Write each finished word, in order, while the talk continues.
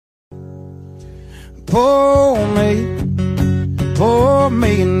pour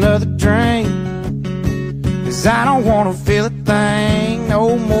me another drink, 'cause I don't wanna feel a thing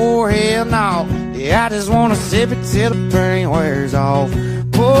no more, hell no. Yeah, I just wanna sip it till the pain wears off.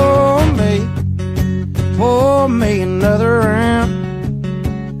 Pour me another round,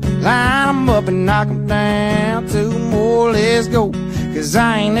 line 'em up and knock 'em down. Two more, let's go, 'cause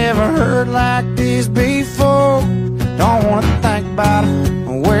I ain't never heard like this before. Don't wanna think about it,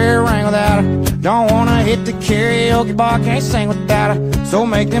 wear a ring without her. Don't wanna hit the karaoke bar, can't sing without her. So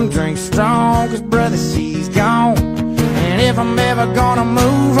make them drinks strong, 'cause brother, she's gone. And if I'm ever gonna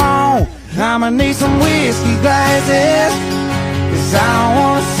move on, I'ma need some whiskey glasses, 'cause I don't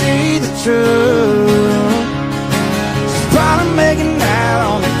wanna see the truth. She's probably making out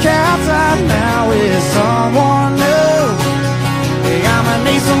on the couch right now with someone new. Hey, I'ma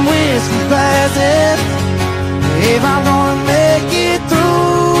need some whiskey glasses if I'm gonna make it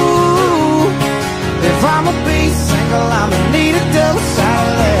through. If I'ma be single, I'ma need a double shot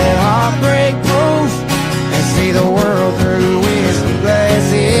of that heartbreak proof, and see the world through whiskey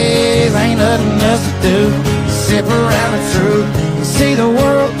glasses. Ain't nothing else to do, sip around the truth, and see the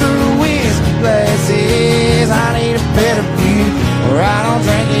world through whiskey glasses. I need a better view, or I don't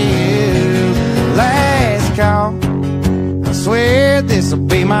drink you. Last call, I swear this'll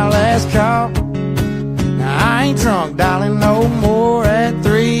be my last call. I ain't drunk, darling, no more at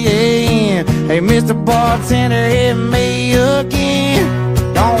 3 a.m. Hey, Mr. Bartender, hit me again.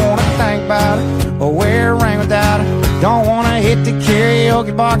 Don't wanna think about it, or wear a ring without her. Don't wanna hit the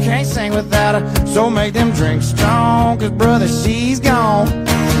karaoke bar, can't sing without her. So make them drinks strong, 'cause brother, she's gone.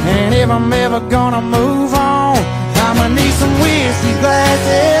 And if I'm ever gonna move on, I'ma need some whiskey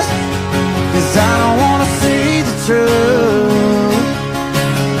glasses, 'cause I don't wanna see the truth.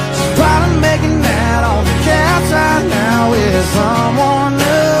 She's probably making out on the couch right now with someone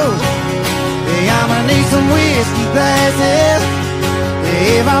new. Hey, I'ma need some whiskey glasses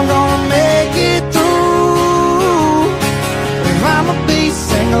if I'm gonna make it through. If I'ma be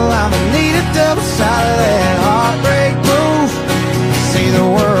single, I'ma need a double shot of that heartbreak proof. See the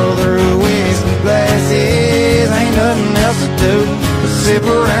world through whiskey glasses. Ain't nothing else to do but sip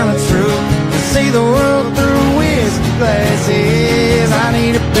around the truth, and see the world through whiskey glasses. I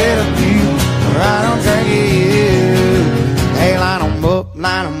need a better view, or I don't drink you. Hey, line 'em up,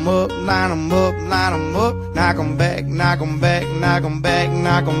 line 'em up, line 'em up, line 'em up. Knock 'em back, knock 'em back, knock 'em back,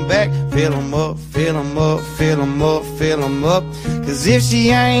 knock 'em back. Fill 'em up, fill 'em up, fill 'em up, fill 'em up. 'Cause if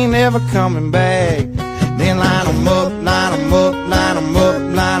she ain't ever coming back, then line 'em up, line 'em up, line 'em up,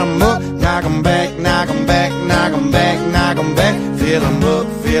 line 'em up. Knock 'em back, knock 'em back, knock 'em back, knock 'em back. Fill 'em up,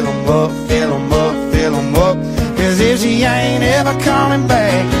 fill 'em up, fill 'em up, fill 'em up. 'Cause if she ain't ever coming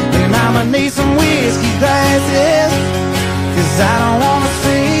back, then I'ma need some whiskey glasses, 'cause I don't wanna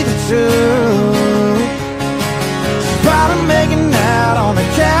see the truth. She's probably making out on the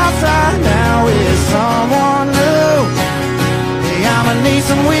couch right now with someone new. Hey, I'ma need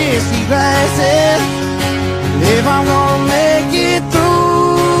some whiskey glasses if I'm gonna make it through.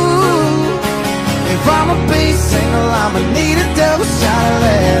 If I'ma be single, I'ma need a double shot of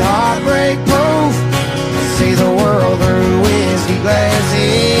that heartbreak proof. See the world through whiskey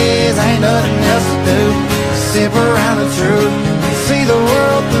glasses. Ain't nothing else to do, sip around the truth, see the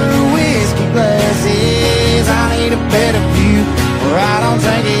world through whiskey glasses. I need a better view, or I don't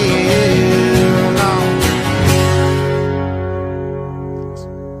drink you, no.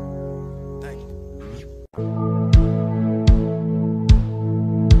 Thank you.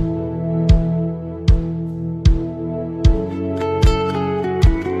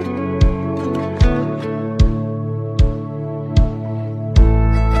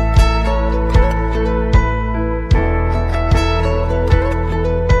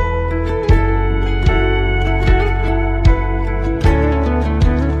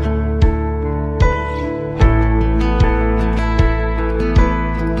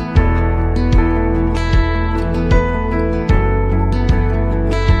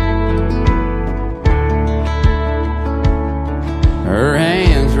 Her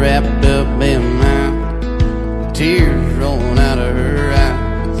hands wrapped up in mine, tears rolling out of her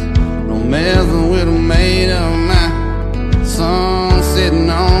eyes. No messing with a maid of mine, sun sitting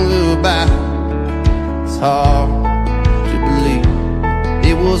on goodbye. It's hard to believe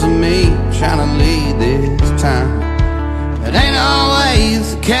it was me trying to lead this time. It ain't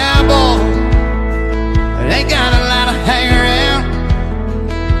always a cowboy, it ain't got a lot of hang around,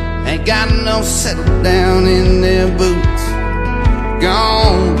 ain't got no settle down in their boots.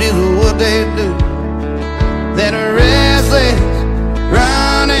 Gone do what they do, that are restless,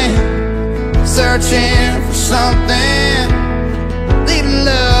 running, searching for something, leaving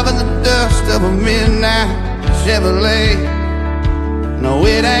love in the dust of a midnight Chevrolet. No,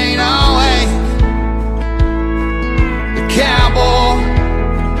 it ain't always the cowboy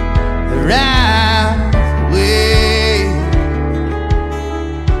that rides away.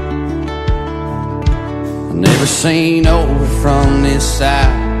 I never seen over from this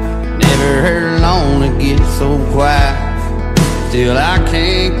side, never heard her lonely get so quiet. Still I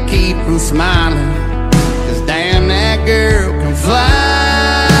can't keep from smiling, 'cause damn that girl can fly.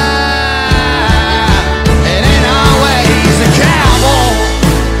 It ain't always a cowboy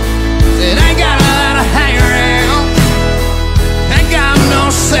that ain't got a lot of hang around, ain't got no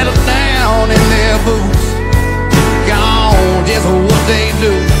settle down in their boots, gone just what they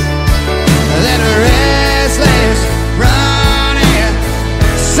do. That restless running,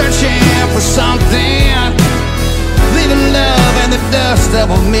 searching for something, leaving love in the dust of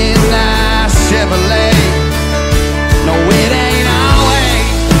a midnight Chevrolet. No, it ain't always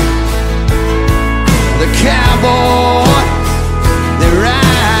the cowboy that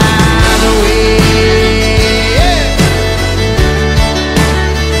rides away.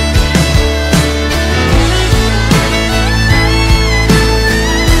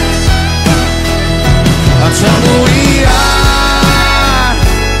 A tumbleweed heart,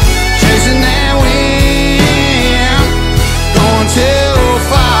 chasing that wind, going too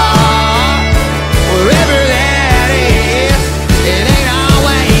far, wherever that is. It ain't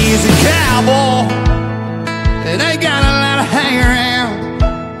always a cowboy that ain't got a lot of hang around,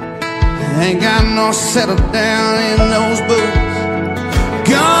 ain't got no settle down in those boots,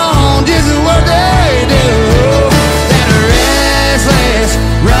 gone just what they do. That restless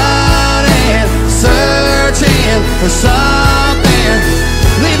running, searching for something,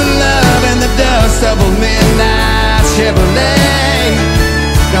 leaving love in the dust of a midnight Chevrolet.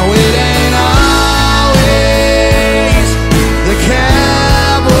 No, it ain't always the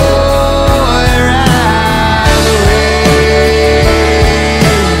cowboy rides away.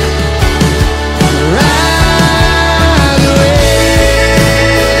 Rides away.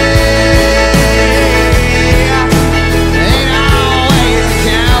 Ain't always the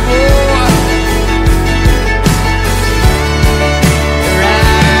cowboy.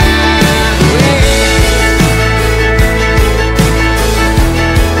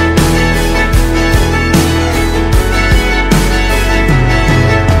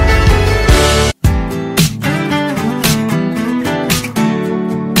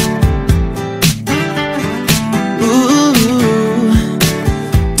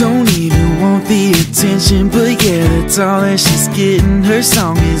 But yeah, that's all that she's getting. Her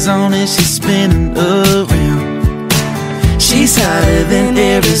song is on and she's spinning around. She's hotter than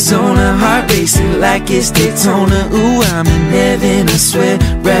Arizona, heart racing like it's Daytona. Ooh, I'm in heaven, I swear,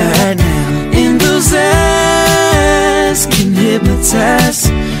 right now. And those eyes can hypnotize,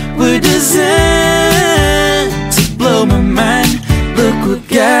 we're designed to blow my mind. Look what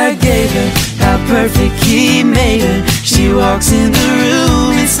God gave her, how perfect He made her. She walks in the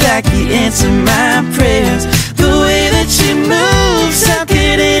room, it's like He answered my prayers. The way that she moves, how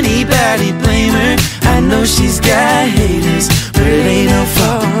could anybody blame her? I know she's got haters, but it ain't her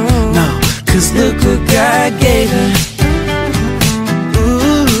fault, no, 'cause look what God gave her.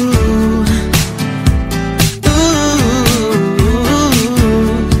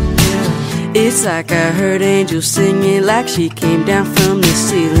 It's like I heard angels singing, like she came down from the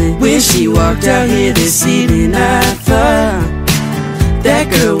ceiling. When she walked out here this evening, I thought that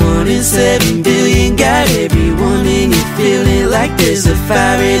girl 1 in 7 billion got everyone in you feeling like there's a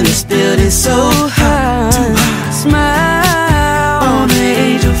fire in this building so hot. Smile on an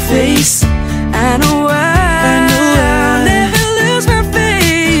angel face, I know I'll never lose my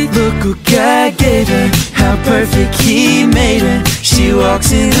faith. Look what God gave her, how perfect He made her. She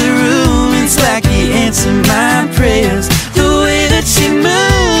walks in the room, it's like He answered my prayers. The way that she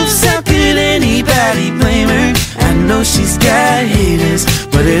moves, how could anybody blame her? I know she's got haters,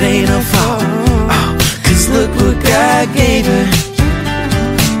 but it ain't her fault, oh, 'cause look what God gave her.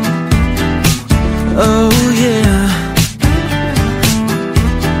 Oh yeah,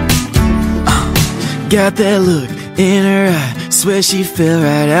 got that look in her eye, swear she fell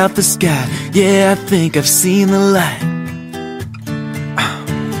right out the sky. Yeah, I think I've seen the light.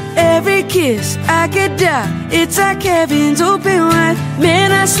 Every kiss I could die, it's like heaven's open wide.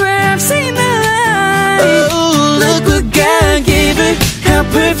 Man, I swear I've seen the light. Oh, look what God gave her, how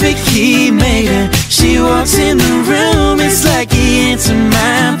perfect He made her. She walks in the room, it's like He answered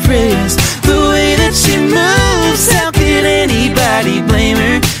my prayers. The way that she moves, how could anybody blame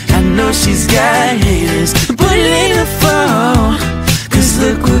her? I know she's got haters, but it ain't her fault, 'cause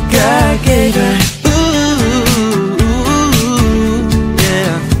look what God gave her. Ooh,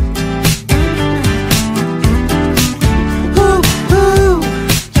 yeah.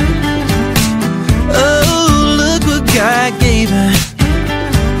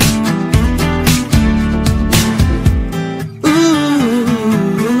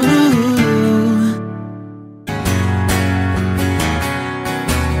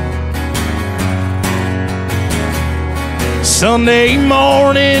 Sunday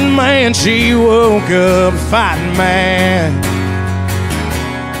morning, man, she woke up fighting mad,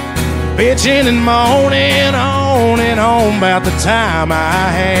 bitching and moaning on and on about the time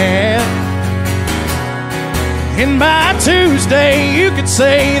I had. And by Tuesday, you could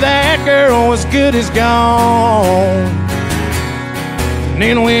say that girl was good as gone. And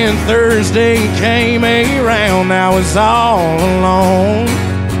then when Thursday came around, I was all alone.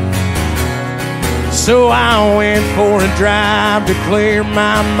 So I went for a drive to clear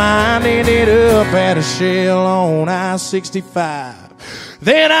my mind. Ended up at a Shell on I-65.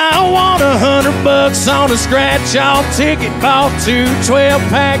 Then I won $100 on a scratch-off ticket. Bought 2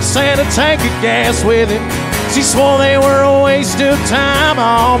 12-packs and a tank of gas with it. She swore they were a waste of time,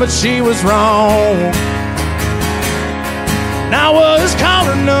 oh, but she was wrong. And I was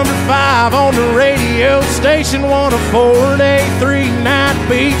caller number 5 on the radio station. Won a 4-day, 3-night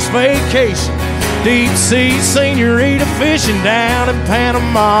beach vacation. Deep sea senorita fishing down in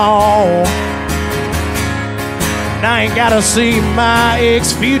Panama. And I ain't gotta see my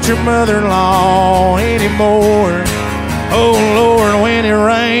ex-future mother-in-law anymore. Oh Lord, when it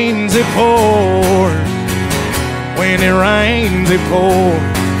rains it pours. When it rains it pours.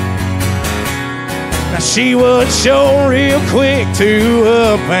 Now she would show real quick to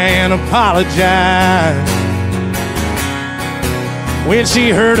up and apologize when she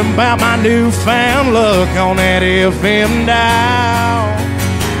heard about my newfound luck on that FM dial.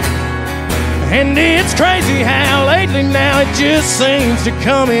 And it's crazy how lately now it just seems to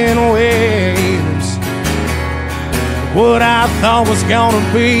come in waves. What I thought was gonna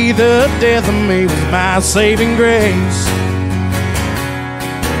be the death of me was my saving grace.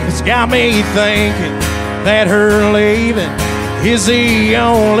 It's got me thinking that her leaving is the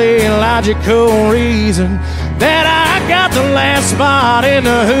only logical reason that I got the last spot in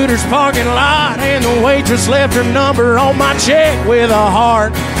the Hooters parking lot. And the waitress left her number on my check with a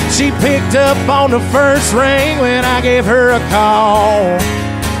heart. She picked up on the first ring when I gave her a call.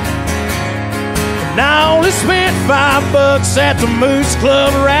 And I only spent $5 at the Moose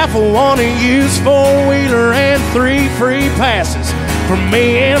Club raffle. Won a used 4-wheeler and 3 free passes for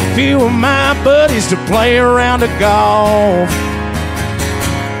me and a few of my buddies to play around the golf.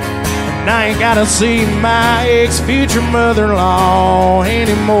 And I ain't gotta see my ex-future mother-in-law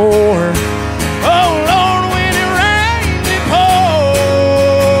anymore. Oh Lord, when it rains it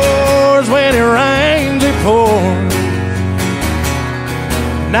pours. When it rains it pours.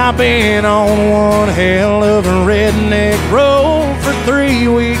 And I've been on one hell of a redneck road for 3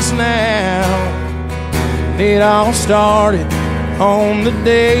 weeks now. And it all started on the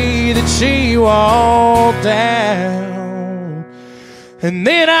day that she walked out. And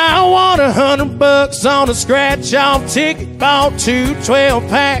then I won $100 on a scratch-off ticket. Bought 2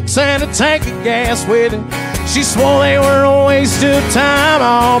 12-packs and a tank of gas with it. She swore they were a waste of time,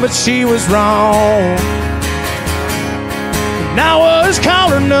 oh, but she was wrong. And I was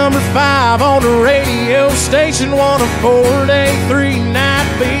caller number 5 on the radio station. Won a 4-day, 3-night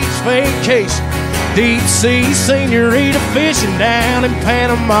beach vacation. Deep sea senorita fishing down in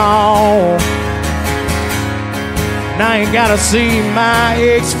Panama. And I ain't gotta see my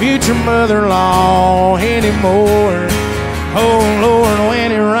ex-future mother-in-law anymore. Oh Lord,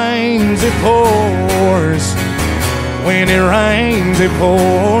 when it rains it pours. When it rains it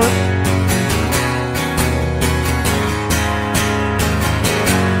pours.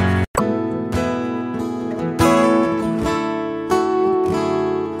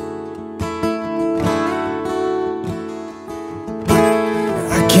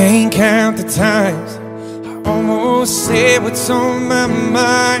 Can't count the times I almost said what's on my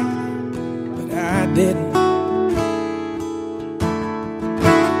mind, but I didn't.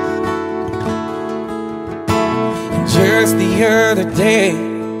 And just the other day, I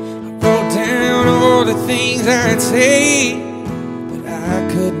wrote down all the things I'd say, but I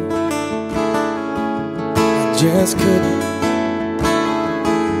couldn't. I just couldn't.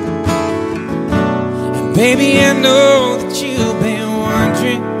 And baby, I know that you've been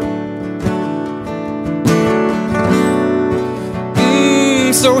wondering.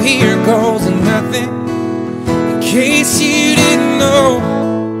 So here goes nothing, in case you didn't know.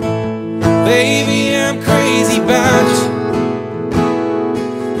 Baby, I'm crazy about you,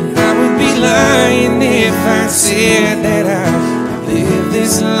 and I would be lying if I said that I live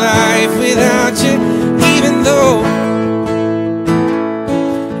this life without you. Even though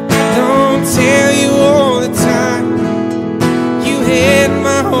I don't tell you all the time, you had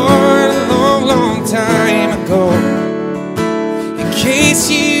my heart a long, long time ago. In case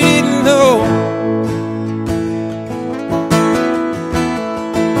you didn't know,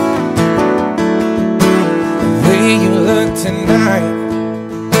 the way you look the night.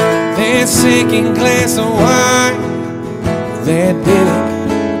 That second glass of wine that did it.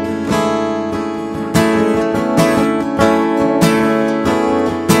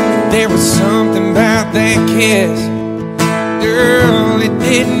 There was something about that kiss, girl, it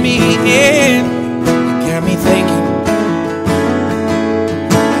did me in. It got me thinking,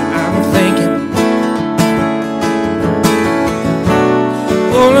 I'm thinking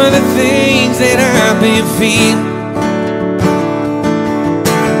all of the things that I've been feeling.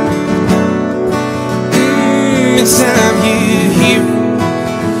 Inside you here,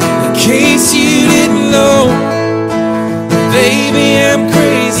 in case you didn't know, baby, I'm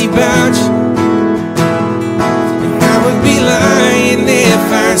crazy about you. And I would be lying if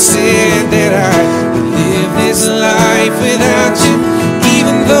I said that I could live this life without you.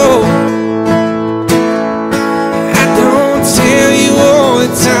 Even though I don't tell you all the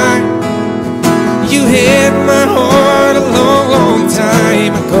time, you had my heart a long, long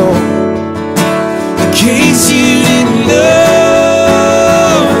time ago. In case you didn't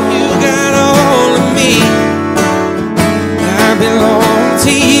know, you got all of me. I belong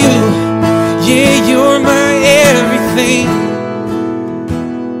to you. Yeah, you're my everything.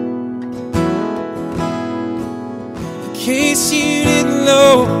 In case you didn't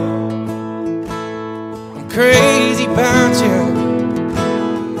know, I'm crazy about you.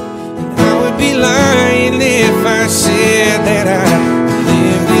 And I would be lying if I said that I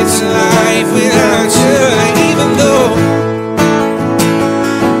live this life without you. Even though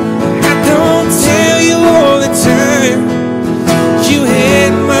I don't tell you all the time, you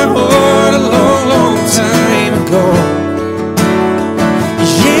had my heart a long, long time ago.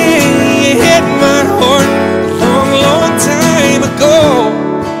 Yeah, you had my heart a long, long time ago.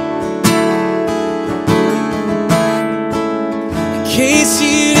 In case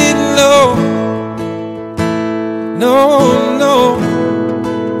you didn't know, no, no.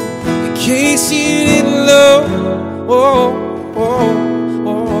 In case you didn't know, oh, oh,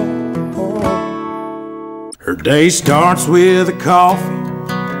 oh, oh. Her day starts with a coffee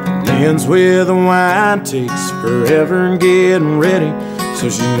and ends with a wine. Takes forever getting ready, so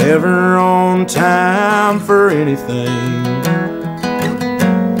she's never on time for anything.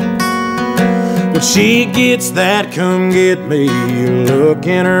 When she gets that come get me look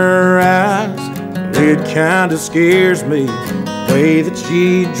in her eyes, it kinda scares me, the way that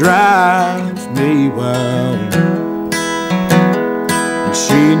she drives me wild.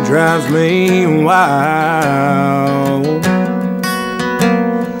 She drives me wild.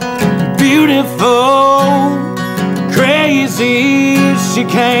 Beautiful, crazy, she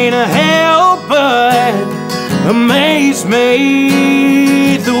can't help but amaze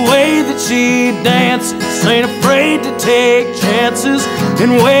me. The way that she dances, ain't afraid to take chances,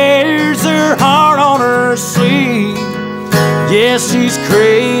 and wears her heart on her sleeve. Yeah, she's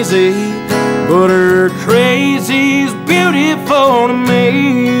crazy, but her crazy's beautiful to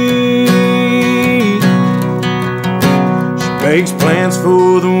me. She makes plans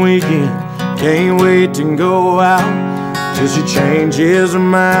for the weekend, can't wait to go out, till she changes her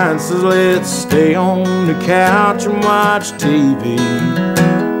mind, says let's stay on the couch and watch TV.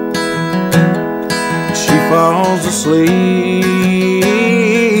 She falls asleep.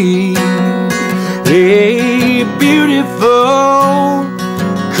 Hey, beautiful,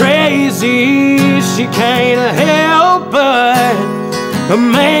 crazy, she can't help but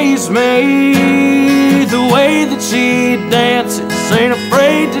amaze me. The way that she dances, ain't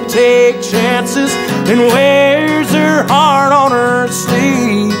afraid to take chances, and wears her heart on her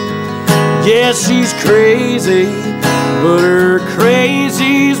sleeve. Yeah, she's crazy, but her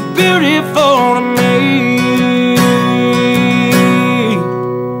crazy's beautiful to me.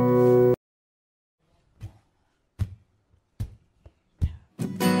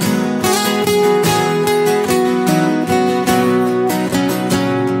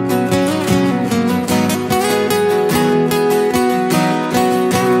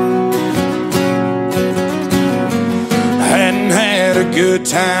 Good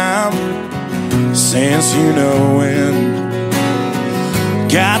time since you know when.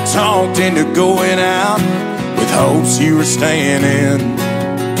 Got talked into going out with hopes you were staying in.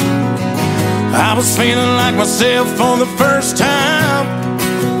 I was feeling like myself for the first time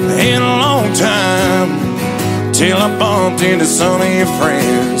in a long time, till I bumped into some of your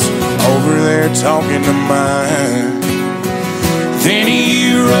friends over there talking to mine. Then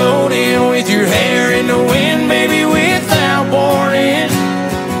you rode in with your hair in the wind, baby, without warning.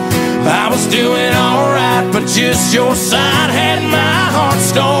 I was doing alright, but just your side had my heart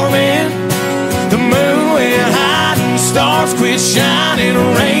storming. The moon went high and stars quit shining.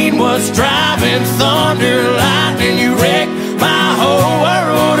 Rain was driving, thunder, lightning. You wrecked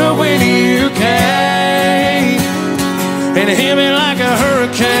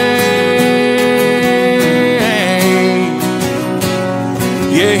hurricane.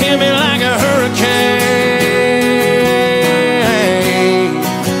 You hit me like a hurricane.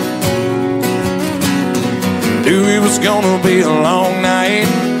 Knew it was gonna be a long night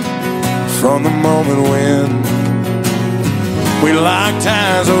from the moment when we locked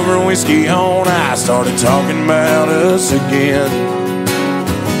eyes over whiskey on ice, started talking about us again.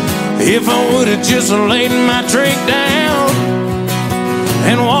 If I would've just laid my drink down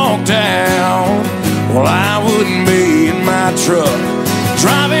and walked out, well, I wouldn't be in my truck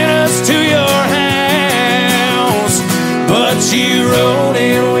driving us to your house. But you rode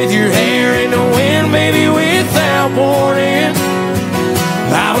in with your hair in the wind, baby, without warning.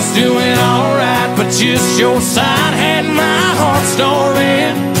 I was doing alright, but just your side had my heart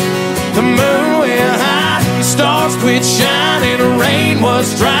storming. The moon went high, the stars quit shining, the rain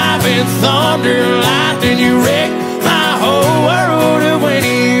was driving, thunder, lightning. You wrecked my whole world when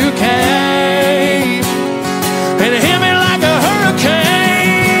you came and hit me like a hurricane.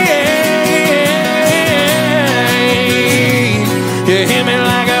 You hit me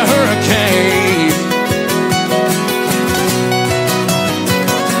like a hurricane.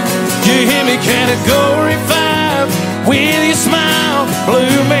 You hit me category 5 with your smile,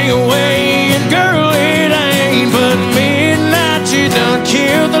 blew me away. And girl, it ain't but midnight. You done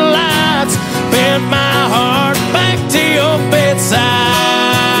killed the lights, bent my heart back to your bedside.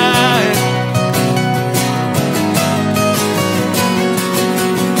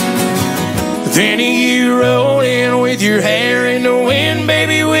 Then you rolled in with your hair in the wind,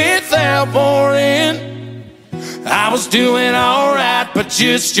 baby, without warning. I was doing alright, but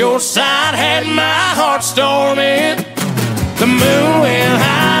just your side had my heart storming. The moon went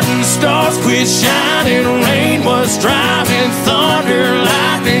high and the stars quit shining, the rain was driving, thunder,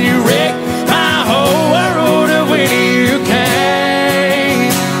 lightning. You wrecked my whole world when you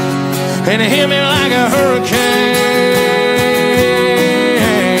came and hit me like a hurricane.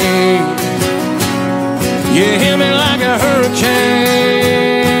 You hit me like a hurricane.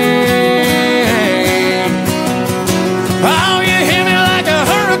 Oh, you hit me like a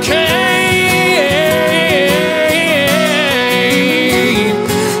hurricane.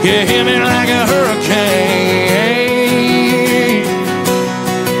 You hit me like a hurricane.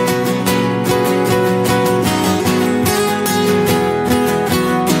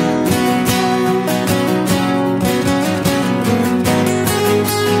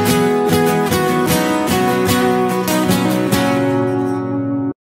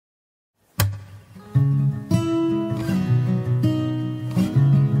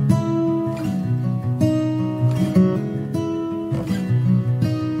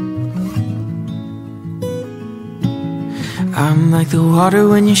 I'm like the water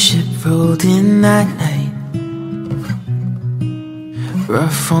when your ship rolled in that night.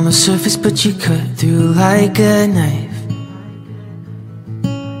 Rough on the surface, but you cut through like a knife.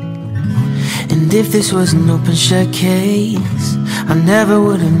 And if this was an open shut case, I never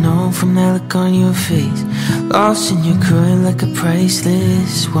would have known from that look on your face. Lost in your current like a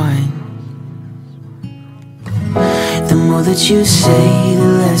priceless wine. The more that you say, the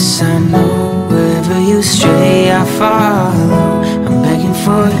less I know. Wherever you stray, I follow. I'm begging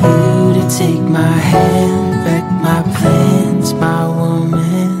for you to take my hand, wreck my plans, my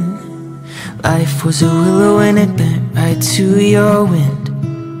woman. Life was a willow and it bent right to your wind.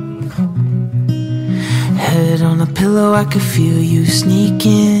 Head on a pillow, I could feel you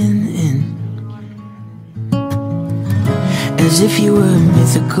sneaking in, as if you were a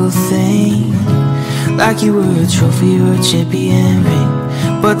mythical thing, like you were a trophy or a champion ring.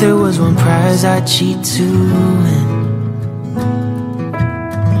 But there was one prize I'd cheat to win.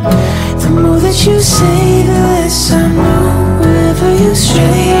 The more that you say, the less I know. Wherever you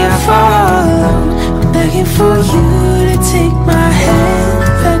stray, I follow. I'm begging for you to take my hand,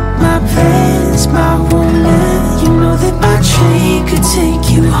 wreck my plans, my woman. You know that my train could take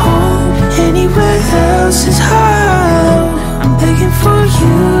you home. Anywhere else is hollow. I'm begging for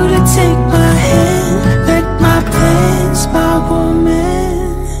you to take my hand, wreck my plans, my woman.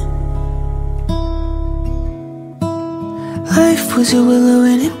 Life was a willow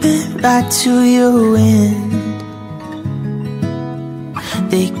and it bent right to your wind.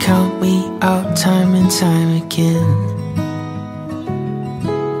 They count me out time and time again.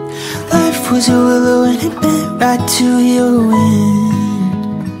 Life was a willow and it bent right to your wind.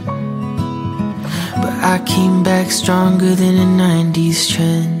 But I came back stronger than a 90s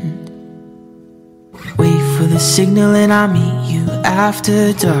trend. Wait for the signal and I'll meet you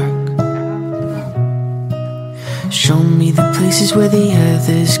after dark. Show me the places where the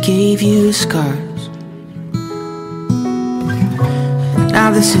others gave you scars. And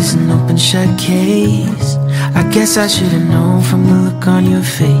Now this is an open shut case. I guess I should've known from the look on your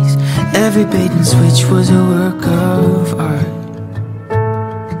face. Every bait and switch was a work of art.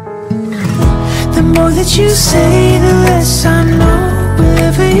 The more that you say, the less I know.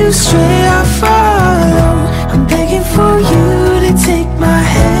 Wherever you stray, I follow. I'm begging for you to take my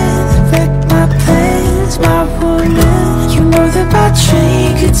hand, wreck my plans, my woman. You know that my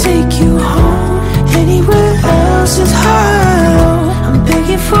train could take you home. Anywhere else is hollow. I'm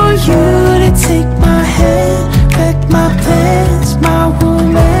begging for you to take my hand, wreck my plans, my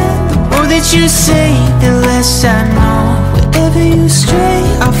woman. The more that you say, the less I know. Wherever you stray,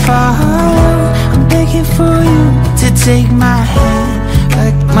 I'll follow. I'm begging for you to take my hand,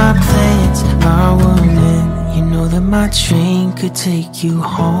 wreck my plans, my woman. You know that my train could take you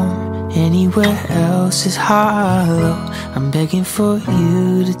home. Anywhere else is hollow. I'm begging for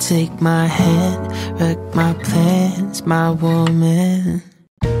you to take my hand, wreck my plans, my woman.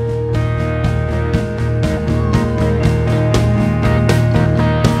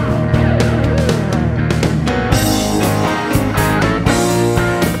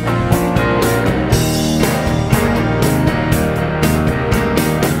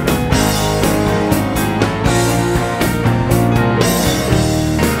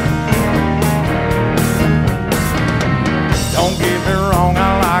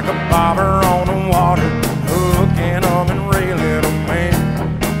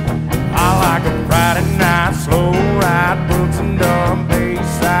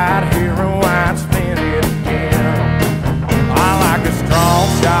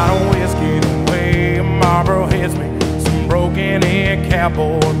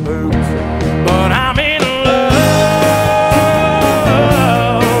 Cowboy boots, but I'm in love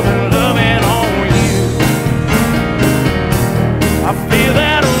and loving on you. I feel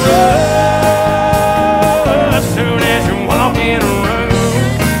that rush as soon as you walk in a room.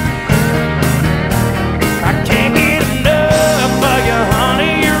 I can't get enough of you,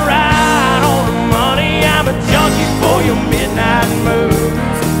 honey. You're right on the money. I'm a junkie for your midnight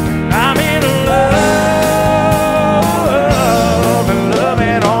moves. I'm in love.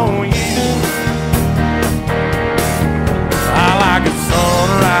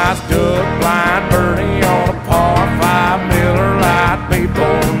 Duck, blind birdie on a par 5 Miller Lite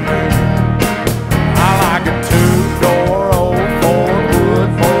Maple moon. I like a 2-door old Ford wood,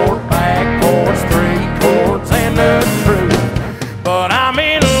 4 back chords, 3 chords, and the truth. But I'm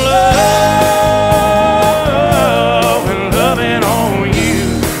in love and loving on you.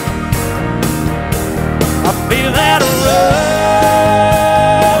 I feel that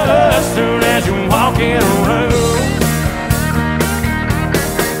rush as soon as you walk in a room.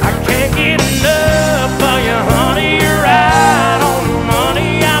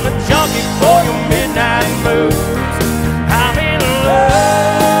 I'm in love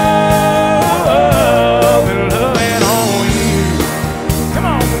and loving on you. Come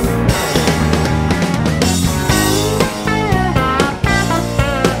on.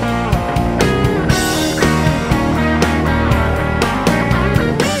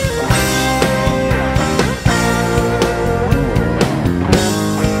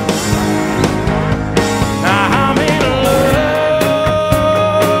 Now I'm in love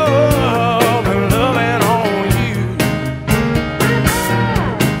and loving on you.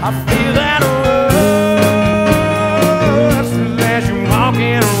 I feel that rush as you walk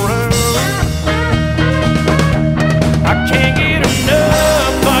in a room. I can't get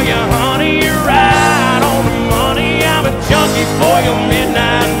enough of you, honey. You're right on the money. I'm a junkie for your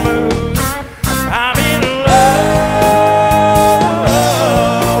midnight moves. I'm in love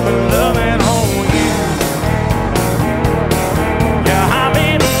and loving on you. Yeah, I'm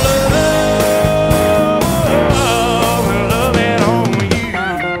in love and loving on you.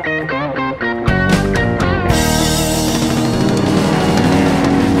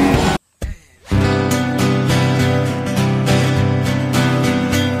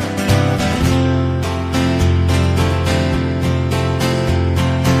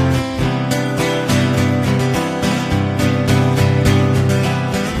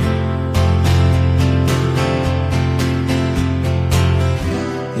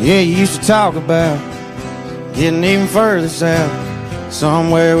 Yeah, you used to talk about getting even further south,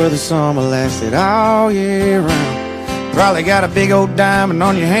 somewhere where the summer lasted all year round. Probably got a big old diamond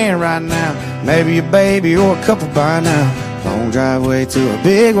on your hand right now, maybe a baby or a couple by now. Long driveway to a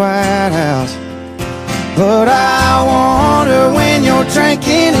big white house. But I wonder when you're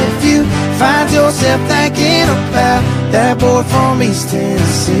drinking if you find yourself thinking about that boy from East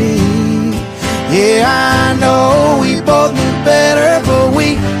Tennessee. Yeah, I know we both knew better, but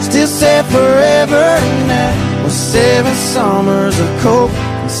we still said forever, and that was 7 summers of coke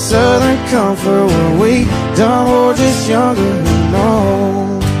and southern comfort. Were we dumb or just younger? Who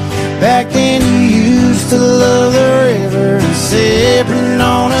knows? Back then you used to love the river and sipping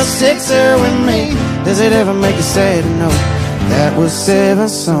on a sixer with me. Does it ever make you sad to know that was 7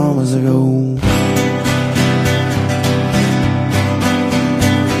 summers ago?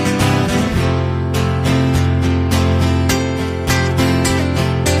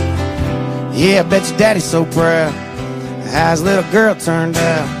 Yeah, I bet your daddy's so proud how his little girl turned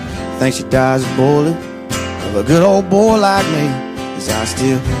out. Thinks she dies a bullet of a good old boy like me. Cause I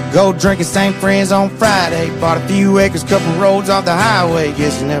still go drinking, same friends on Friday. Bought a few acres, couple roads off the highway.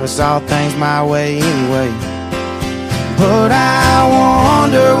 Guess you never saw things my way anyway. But I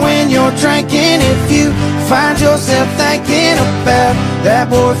wonder when you're drinking if you find yourself thinking about that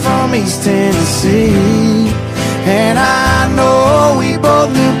boy from East Tennessee. And I know we both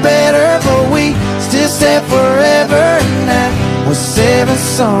knew better, but we still said forever. And that was 7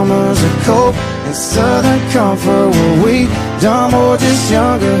 summers of coke and southern comfort. Were we dumb or just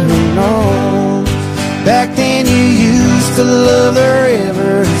younger? Who knows? Back then you used to love the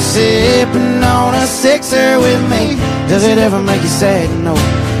river, sipping on a sixer with me. Does it ever make you sad to know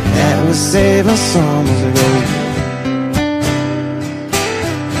that was 7 summers ago?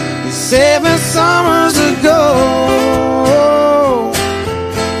 7 summers ago,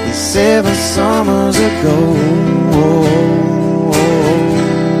 7 summers ago.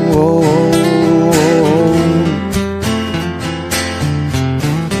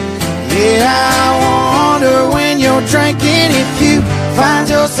 Yeah, I wonder when you're drinking if you find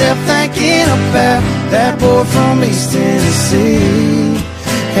yourself thinking about that boy from East Tennessee.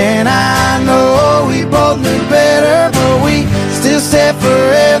 And I know we both knew better, but we still said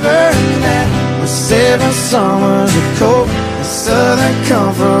forever. And that was 7 summers of coke and southern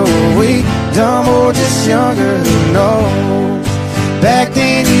comfort. Were we dumb or just younger? Who knows? Back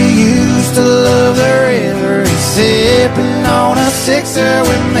then you used to love the river and sipping on a sixer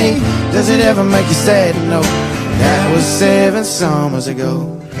with me. Does it ever make you sad to know that was 7 summers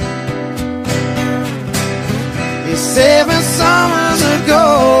ago? 7 summers ago,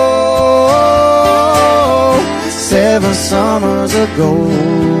 7 summers ago.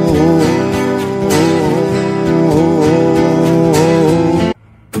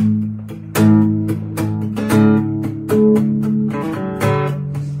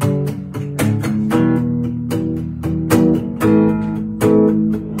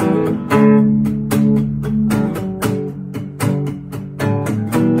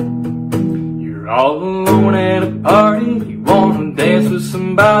 You're all alone at a party, you wanna dance with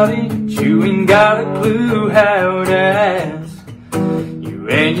somebody, but you ain't got a clue how to ask. You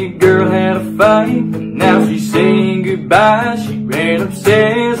and your girl had a fight, and now she's saying goodbye. She ran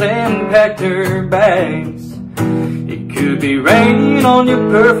upstairs and packed her bags. It could be raining on your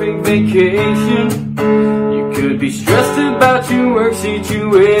perfect vacation. You could be stressed about your work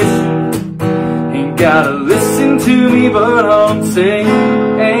situation. Ain't gotta listen to me, but I'm saying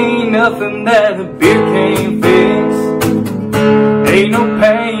ain't nothing that a beer can't fix. Ain't no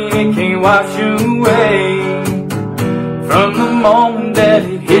pain it can't wash away from the moment that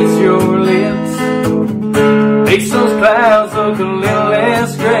it hits your lips. Makes those clouds look a little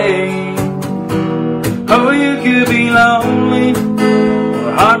less gray. Oh, you could be lonely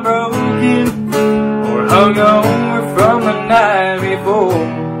or heartbroken or hungover from the night before.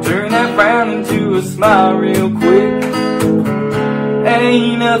 Turn that frown into a smile real quick.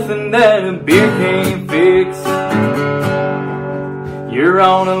 Ain't nothing that a beer can't fix. You're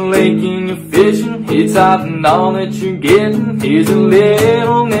on a lake and you're fishing. It's hot and all that you're getting is a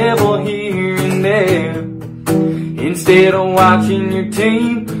little nibble here and there. Instead of watching your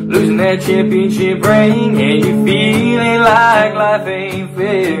team losing that championship ring, and you're feeling like life ain't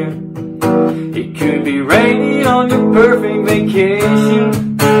fair. It could be raining on your perfect vacation.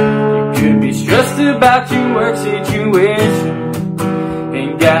 You could be stressed about your work situation.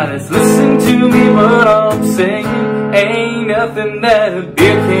 Ain't gotta listen to me, but I'm saying ain't nothing that a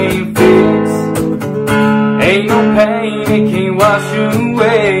beer can't fix. Ain't no pain it can't wash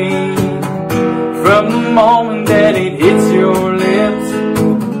away from the moment that it hits your lips.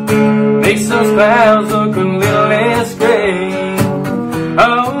 Makes those clouds look a little less gray.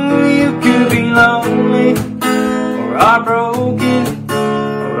 Oh, you could be lonely or heartbroken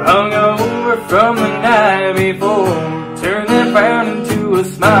or hungover from the night before. Turn that frown into a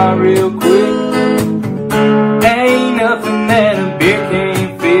smile real quick. Ain't nothing that a beer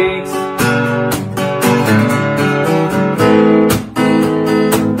can't fix.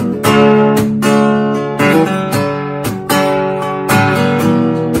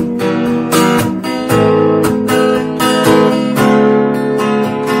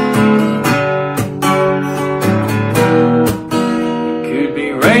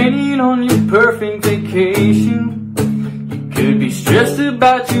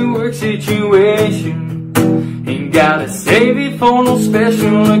 situation. Ain't gotta save it for no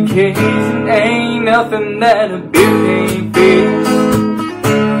special occasion. Ain't nothing that a beer can't fix.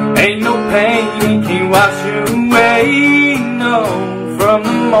 Ain't no pain it can't wash away, no, from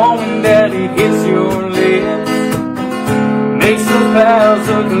the moment that it hits your lips. Makes those pals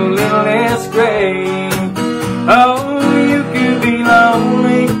look a little less gray. Oh, you could be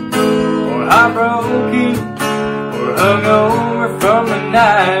lonely, or heartbroken, or hungover from the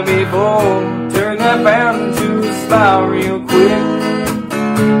night before. Turn that frown into a smile real quick.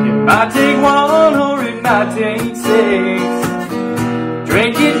 It might take one or it might take six.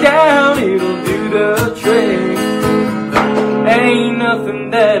 Drink it down, it'll do the trick. Ain't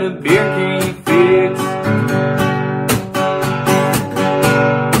nothing that a beer can't fix.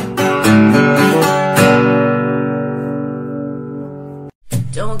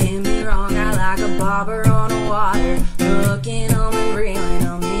 Don't get me wrong, I like a bobber on the water, looking them and reeling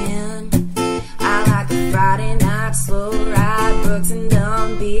them in. I like a Friday night slow ride, Brooks and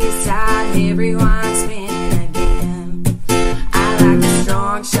Dunn beside every wine spinning again. I like a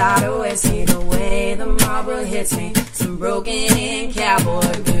strong shot of whiskey, the way the Marlboro hits me, some broken in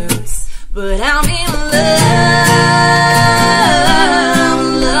cowboy boots. But I'm in love,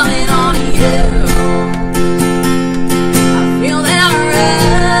 loving on you.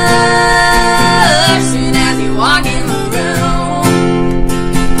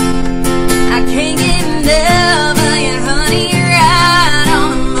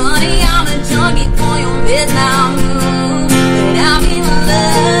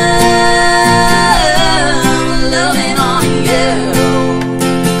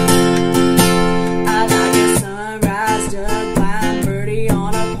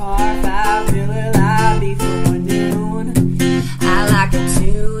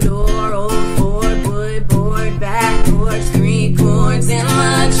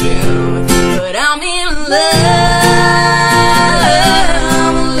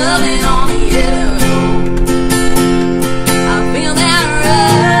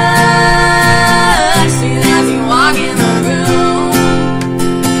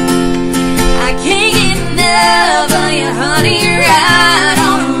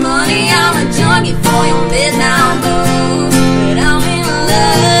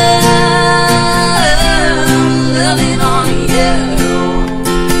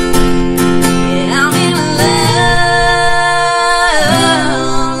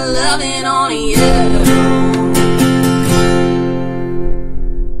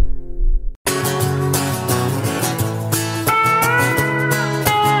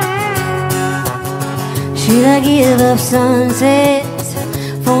 Should I give up sunsets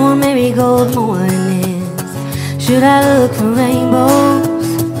for marigold mornings? Should I look for rainbows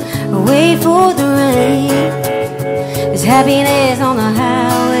or wait for the rain? Is happiness on the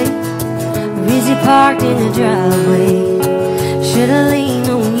highway or is it parked in the driveway? Should I lean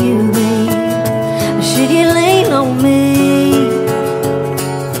on you, babe, or should you lean on me?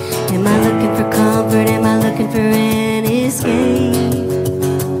 Am I looking for comfort? Am I looking for an escape?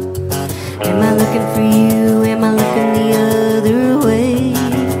 Am I looking for you? Am I looking the other way?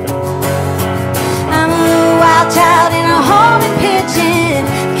 I'm a wild child in a haunted pigeon,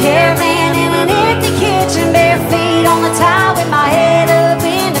 caravan in an empty kitchen, bare feet on the tile with my head up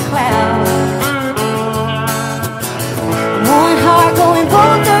in the clouds. One heart going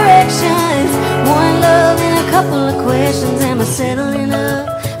both directions, one love and a couple of questions. Am I settling up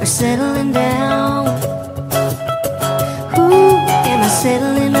or settling down? Ooh, am I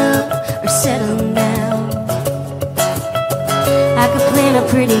settling up or settling down? I could plant a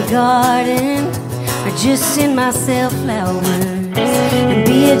pretty garden or just send myself flowers and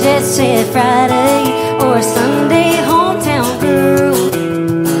be a jet set Friday or a Sunday hometown girl.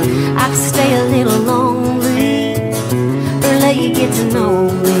 I could stay a little lonely or let you get to know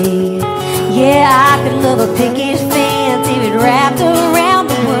me. Yeah, I could love a picket fence if it wrapped around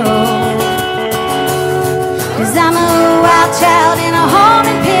the world. 'Cause I'm a wild child in a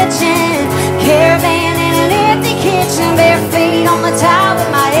haunted pigeon, caravan in an empty kitchen, bare feet on the tile with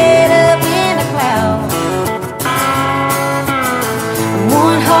my head up in the clouds.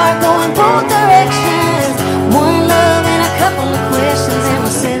 One heart going both directions, one love and a couple of questions. Am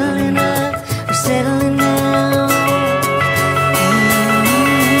I settling up or settling down?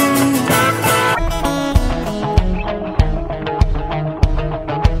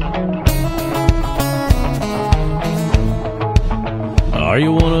 Are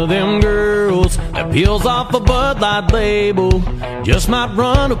you one of them girls that peels off a Bud Light label? Just might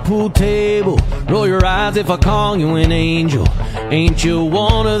run a pool table. Roll your eyes if I call you an angel. Ain't you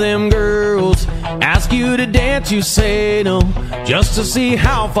one of them girls Ask you to dance, you say no, just to see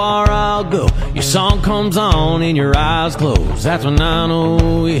how far I'll go. Your song comes on and your eyes close. That's when I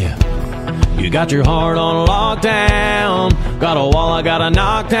know, yeah, you got your heart on lockdown. Got a wall I gotta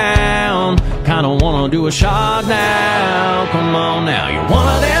knock down. Kinda wanna do a shot now. Come on now, you're one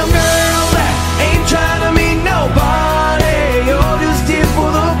of them girls that ain't trying to meet nobody. You're just here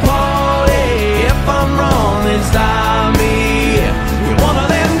for the party. If I'm wrong, then stop me. You're one of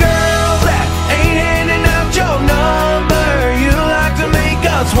them girls that ain't handing out your number. You like to make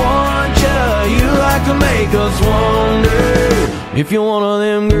us want ya. You like to make us wonder if you're one of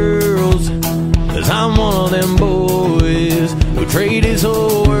them girls. 'Cause I'm one of them boys who trade his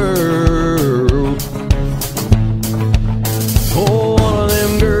whole world. Oh, one of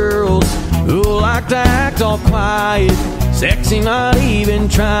them girls who like to act all quiet, sexy, not even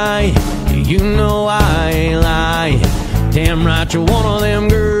trying. You know I ain't lying. Damn right, you're one of them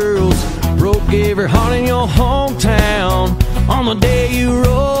girls. Broke every heart in your hometown on the day you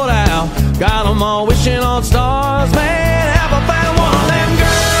rolled out. Got them all wishing on stars, man. Have I found one of them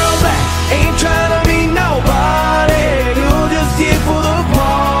girls that ain't trying to meet nobody? You're just here for the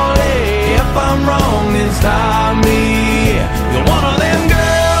party. If I'm wrong, then stop me. You're one of them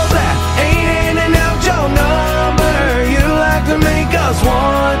girls that ain't handing out your number. You like to make us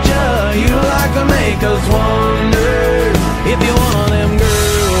want ya. You like to make us wonder if you're one of them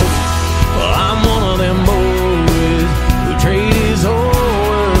girls. Well, I'm one of them boys who trade his whole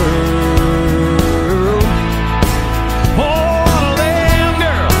world. Oh, one of them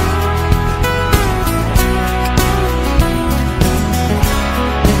girls.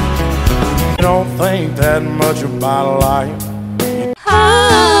 You don't think that much about life.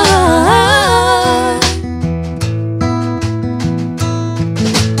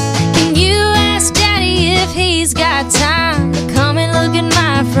 Can you ask Daddy if he's got time to come and look at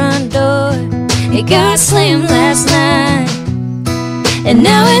my front door? It got slammed last night, and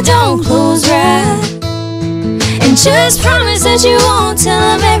now it don't close right. And just promise that you won't tell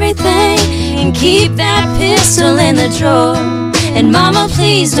him everything, and keep that pistol in the drawer. And mama,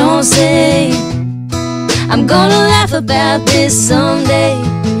 please don't say I'm gonna laugh about this someday.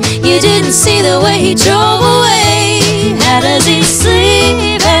 You didn't see the way he drove away. How does he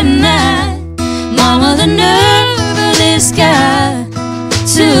sleep at night? Mama, the nerve of this guy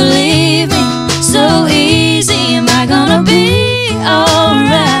to leave me so easy. Am I gonna be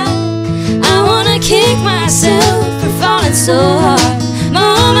alright? I wanna kick myself for falling so hard.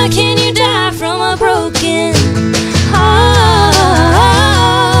 Mama, can you die from a broken heart?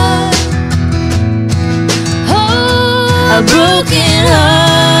 Oh, a broken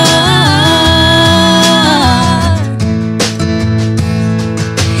heart.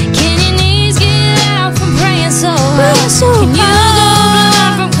 Can your knees get out from praying so hard? Can you go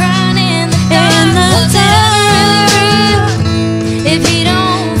blind from crying in the dark? If he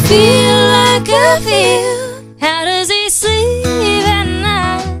don't feel like I feel, how does he sleep at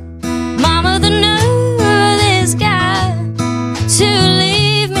night? Mama, the nerve of this guy to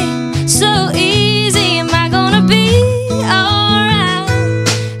leave me so easy. Am I gonna be alright?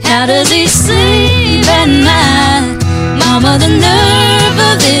 How does he sleep at night? Mama, the nerve